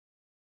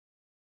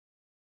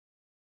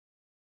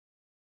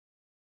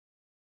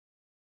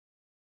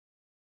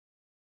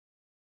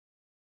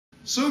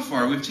So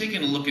far, we've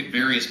taken a look at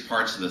various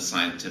parts of the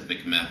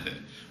scientific method.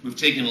 We've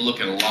taken a look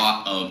at a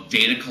lot of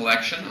data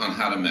collection on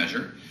how to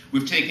measure.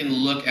 We've taken a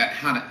look at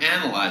how to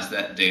analyze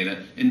that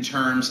data in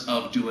terms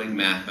of doing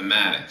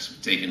mathematics.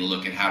 We've taken a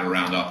look at how to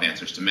round off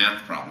answers to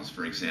math problems,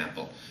 for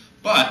example.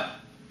 But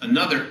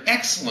another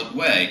excellent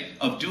way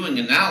of doing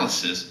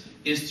analysis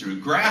is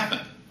through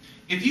graphing.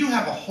 If you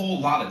have a whole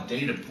lot of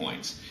data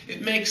points,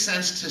 it makes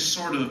sense to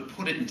sort of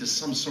put it into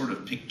some sort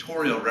of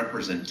pictorial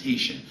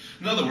representation.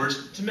 In other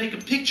words, to make a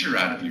picture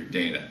out of your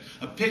data,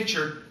 a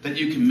picture that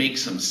you can make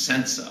some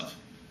sense of.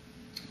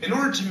 In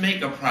order to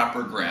make a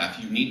proper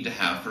graph, you need to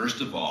have, first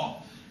of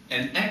all,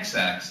 an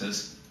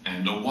x-axis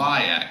and a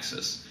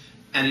y-axis.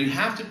 And you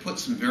have to put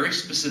some very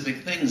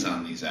specific things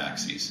on these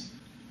axes.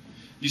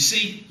 You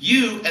see,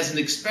 you, as an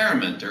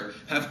experimenter,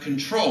 have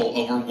control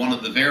over one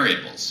of the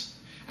variables.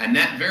 And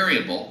that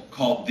variable,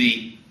 called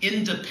the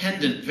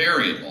independent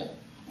variable,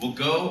 will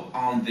go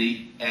on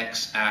the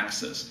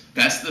x-axis.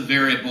 That's the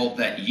variable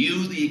that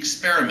you, the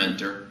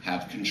experimenter,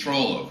 have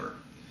control over.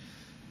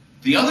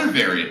 The other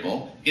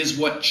variable is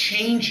what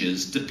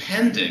changes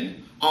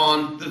depending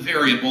on the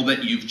variable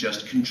that you've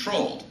just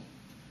controlled.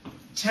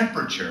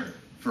 Temperature,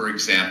 for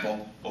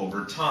example,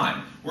 over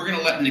time. We're going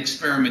to let an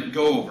experiment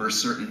go over a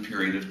certain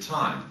period of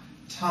time.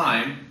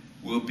 Time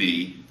will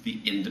be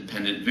the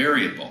independent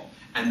variable.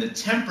 And the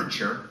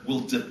temperature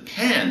will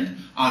depend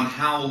on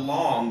how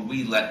long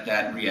we let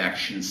that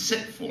reaction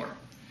sit for.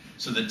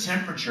 So the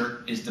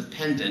temperature is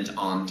dependent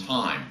on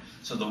time.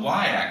 So the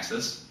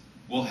y-axis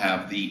will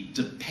have the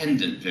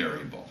dependent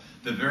variable,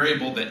 the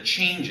variable that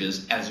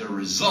changes as a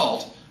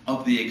result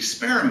of the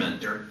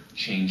experimenter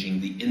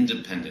changing the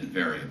independent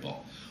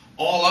variable.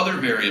 All other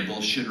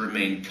variables should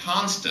remain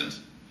constant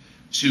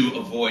to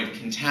avoid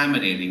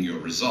contaminating your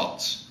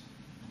results.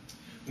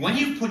 When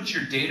you put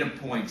your data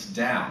points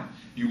down,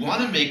 you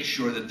want to make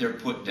sure that they're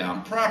put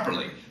down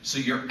properly. So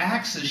your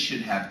axis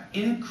should have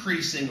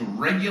increasing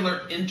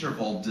regular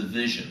interval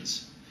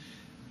divisions.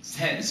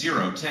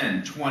 0,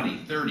 10, 20,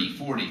 30,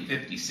 40,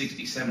 50,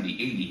 60, 70,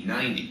 80,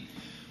 90.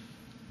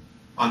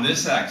 On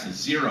this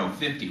axis, 0,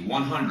 50,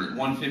 100,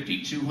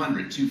 150,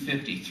 200,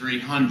 250,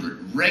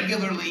 300,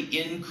 regularly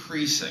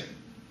increasing.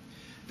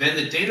 Then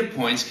the data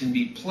points can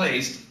be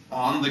placed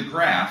on the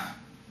graph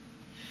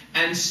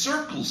and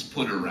circles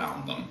put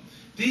around them.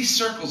 These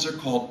circles are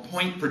called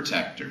point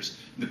protectors.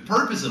 The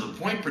purpose of a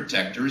point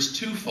protector is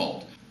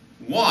twofold.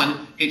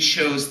 One, it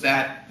shows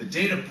that the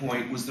data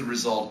point was the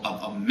result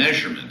of a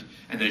measurement.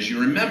 And as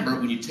you remember,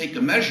 when you take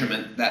a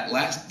measurement, that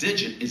last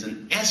digit is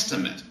an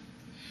estimate.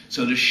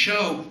 So to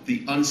show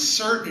the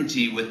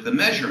uncertainty with the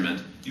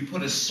measurement, you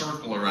put a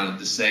circle around it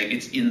to say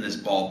it's in this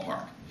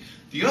ballpark.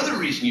 The other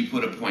reason you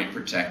put a point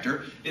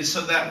protector is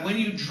so that when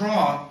you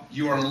draw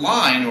your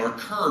line or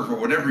curve or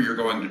whatever you're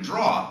going to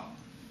draw,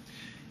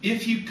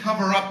 if you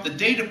cover up the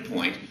data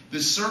point, the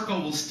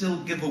circle will still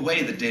give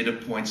away the data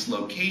point's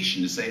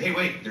location to say, hey,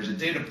 wait, there's a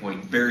data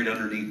point buried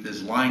underneath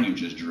this line you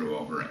just drew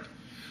over it.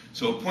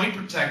 So a point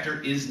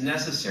protector is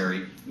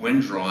necessary when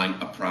drawing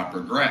a proper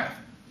graph.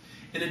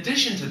 In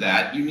addition to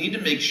that, you need to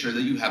make sure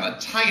that you have a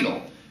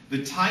title.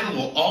 The title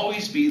will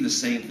always be the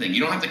same thing. You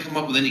don't have to come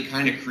up with any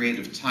kind of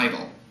creative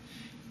title.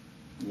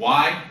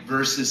 Y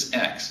versus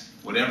X.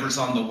 Whatever's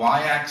on the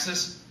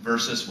y-axis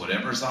versus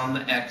whatever's on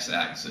the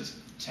x-axis.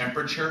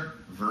 Temperature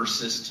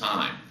versus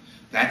time.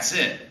 That's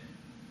it.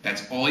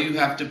 That's all you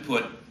have to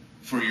put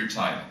for your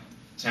title.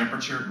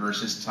 Temperature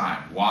versus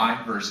time.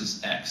 Y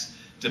versus X.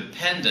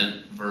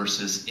 Dependent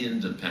versus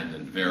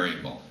independent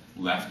variable.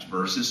 Left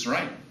versus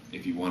right,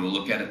 if you want to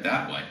look at it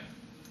that way.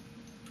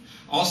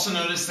 Also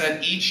notice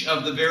that each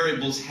of the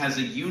variables has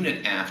a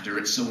unit after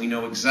it, so we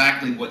know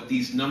exactly what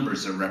these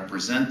numbers are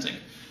representing.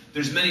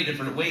 There's many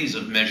different ways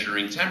of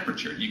measuring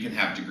temperature. You can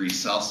have degrees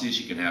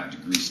Celsius, you can have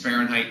degrees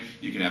Fahrenheit,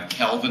 you can have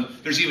Kelvin.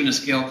 There's even a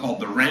scale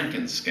called the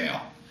Rankine scale.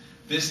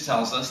 This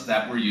tells us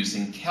that we're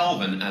using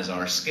Kelvin as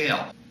our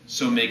scale.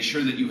 So make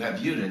sure that you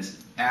have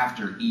units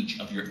after each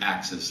of your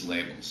axis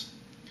labels.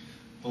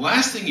 The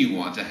last thing you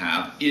want to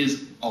have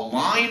is a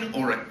line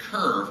or a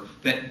curve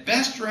that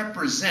best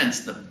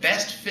represents the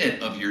best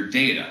fit of your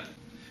data.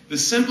 The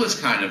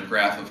simplest kind of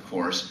graph, of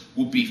course,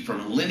 will be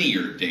from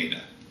linear data.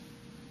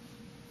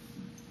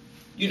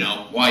 You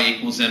know, y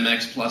equals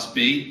mx plus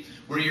b,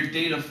 where your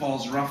data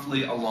falls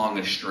roughly along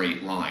a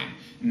straight line.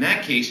 In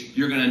that case,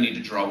 you're going to need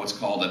to draw what's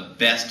called a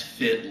best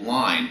fit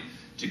line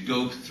to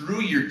go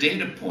through your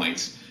data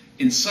points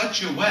in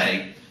such a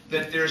way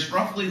that there's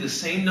roughly the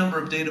same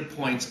number of data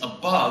points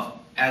above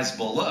as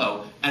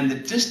below, and the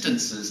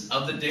distances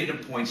of the data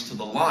points to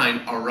the line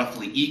are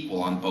roughly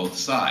equal on both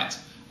sides.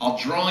 I'll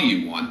draw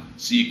you one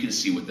so you can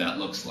see what that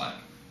looks like.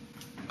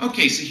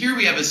 Okay, so here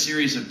we have a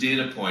series of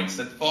data points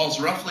that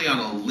falls roughly on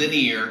a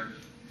linear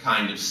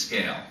kind of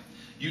scale.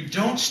 You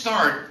don't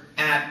start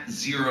at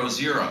 0,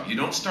 0. You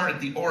don't start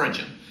at the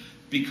origin,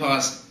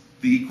 because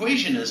the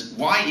equation is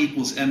y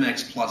equals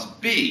mx plus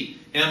b,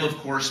 m of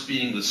course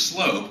being the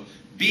slope,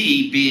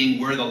 b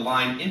being where the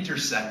line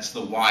intersects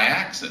the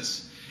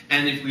y-axis.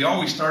 And if we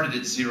always started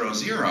at 0,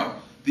 0,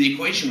 the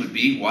equation would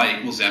be y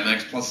equals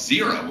mx plus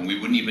 0, and we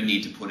wouldn't even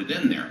need to put it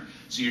in there.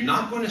 So you're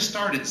not going to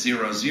start at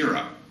 0,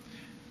 0.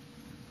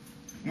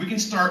 We can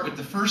start with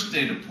the first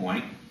data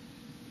point,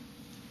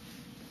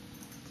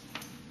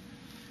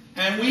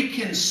 and we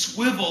can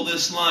swivel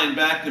this line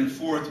back and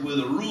forth with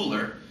a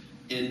ruler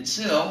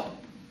until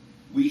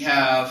we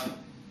have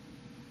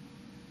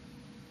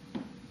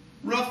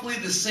roughly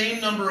the same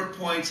number of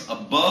points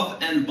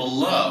above and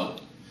below,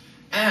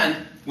 and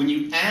when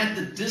you add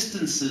the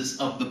distances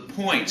of the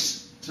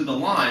points to the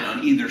line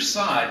on either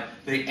side,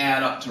 they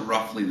add up to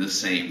roughly the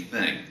same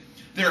thing.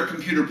 There are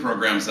computer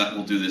programs that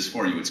will do this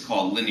for you. It's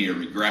called linear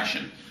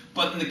regression.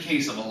 But in the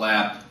case of a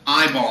lab,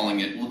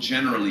 eyeballing it will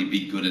generally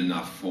be good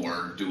enough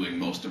for doing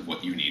most of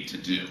what you need to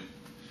do.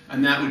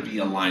 And that would be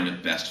a line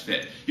of best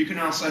fit. You can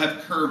also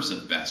have curves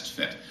of best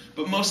fit.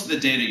 But most of the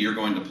data you're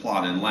going to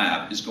plot in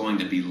lab is going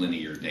to be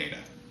linear data.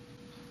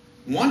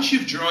 Once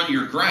you've drawn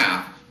your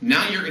graph,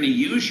 now you're going to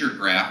use your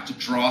graph to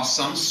draw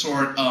some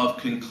sort of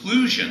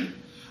conclusion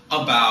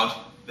about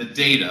the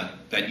data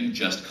that you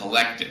just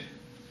collected.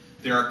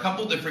 There are a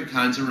couple different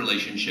kinds of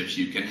relationships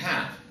you can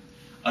have.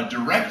 A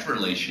direct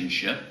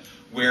relationship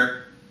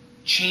where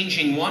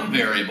changing one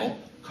variable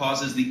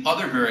causes the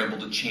other variable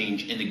to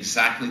change in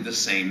exactly the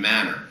same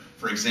manner.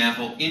 For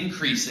example,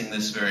 increasing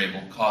this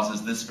variable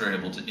causes this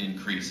variable to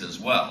increase as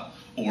well,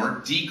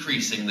 or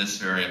decreasing this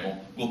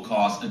variable will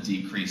cause a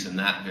decrease in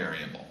that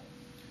variable.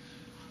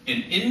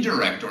 An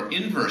indirect or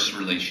inverse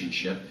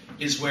relationship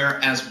is where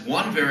as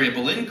one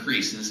variable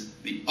increases,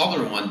 the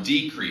other one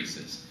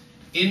decreases.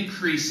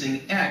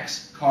 Increasing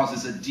x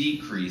causes a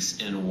decrease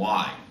in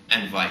y,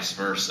 and vice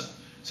versa.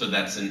 So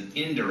that's an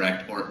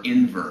indirect or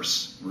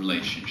inverse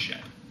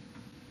relationship.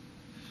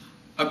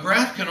 A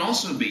graph can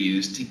also be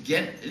used to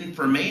get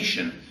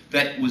information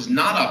that was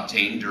not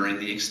obtained during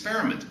the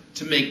experiment,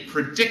 to make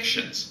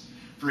predictions.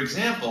 For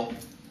example,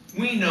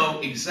 we know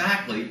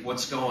exactly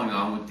what's going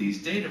on with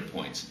these data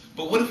points.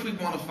 But what if we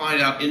want to find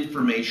out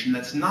information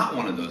that's not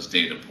one of those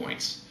data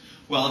points?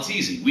 Well, it's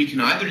easy. We can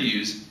either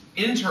use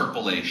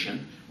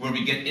interpolation, where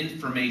we get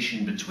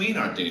information between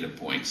our data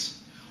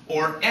points,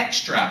 or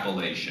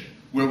extrapolation,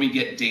 where we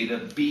get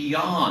data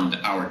beyond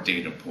our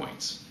data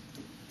points.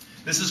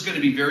 This is going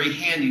to be very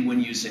handy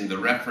when using the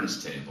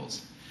reference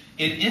tables.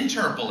 In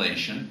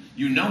interpolation,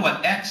 you know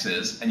what x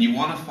is, and you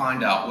want to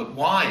find out what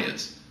y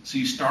is. So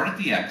you start at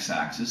the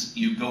x-axis,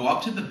 you go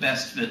up to the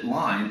best fit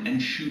line,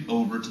 and shoot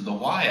over to the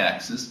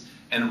y-axis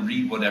and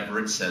read whatever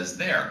it says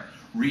there,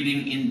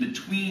 reading in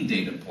between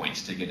data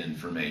points to get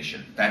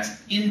information.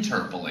 That's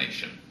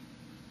interpolation.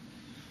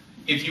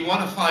 If you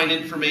want to find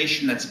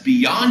information that's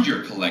beyond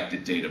your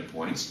collected data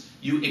points,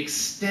 you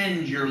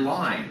extend your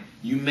line.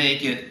 You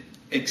make it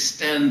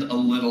extend a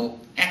little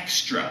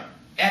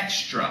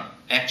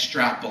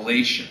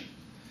extrapolation.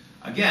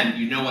 Again,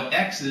 you know what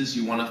x is,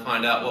 you want to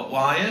find out what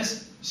y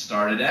is.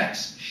 Start at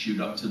x, shoot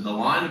up to the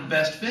line of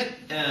best fit,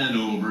 and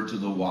over to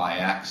the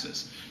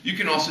y-axis. You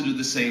can also do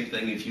the same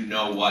thing if you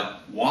know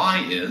what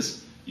y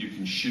is. You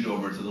can shoot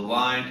over to the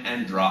line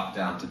and drop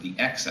down to the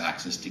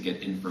x-axis to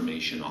get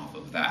information off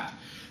of that.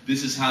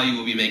 This is how you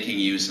will be making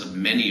use of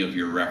many of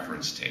your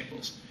reference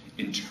tables,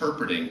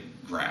 interpreting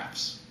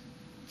graphs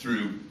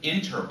through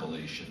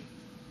interpolation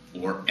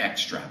or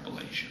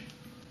extrapolation.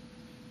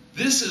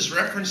 This is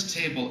reference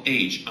table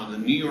H on the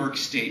New York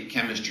State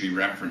Chemistry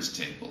reference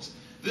tables.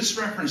 This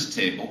reference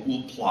table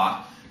will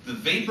plot the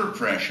vapor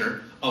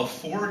pressure of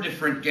 4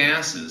 different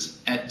gases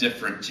at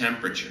different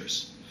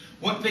temperatures.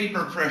 What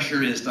vapor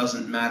pressure is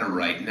doesn't matter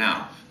right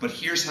now, but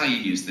here's how you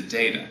use the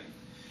data.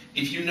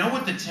 If you know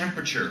what the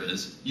temperature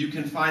is, you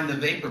can find the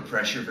vapor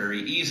pressure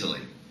very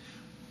easily.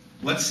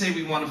 Let's say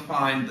we want to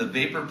find the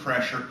vapor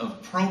pressure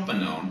of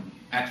propanone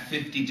at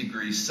 50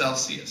 degrees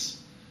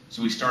Celsius.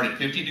 So we start at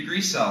 50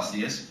 degrees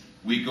Celsius,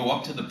 we go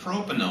up to the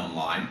propanone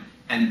line,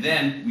 and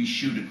then we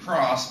shoot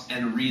across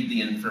and read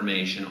the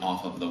information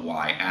off of the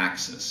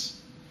y-axis.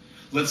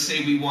 Let's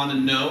say we want to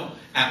know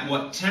at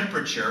what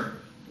temperature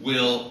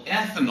will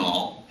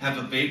ethanol have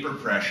a vapor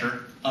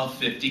pressure of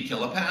 50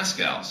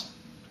 kilopascals.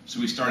 So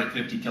we start at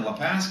 50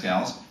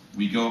 kilopascals,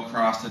 we go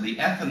across to the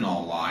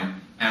ethanol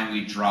line, and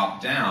we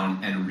drop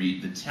down and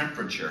read the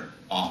temperature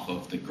off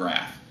of the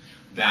graph.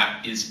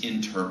 That is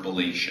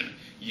interpolation,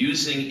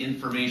 using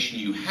information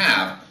you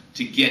have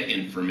to get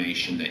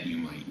information that you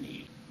might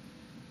need.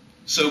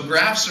 So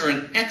graphs are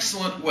an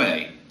excellent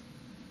way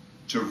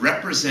to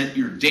represent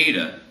your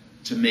data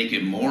to make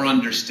it more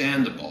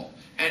understandable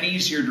and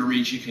easier to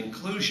reach a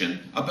conclusion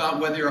about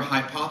whether your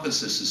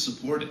hypothesis is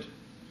supported.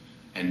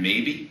 And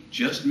maybe,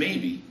 just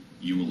maybe,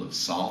 you will have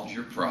solved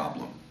your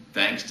problem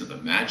thanks to the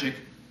magic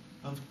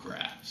of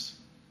graphs.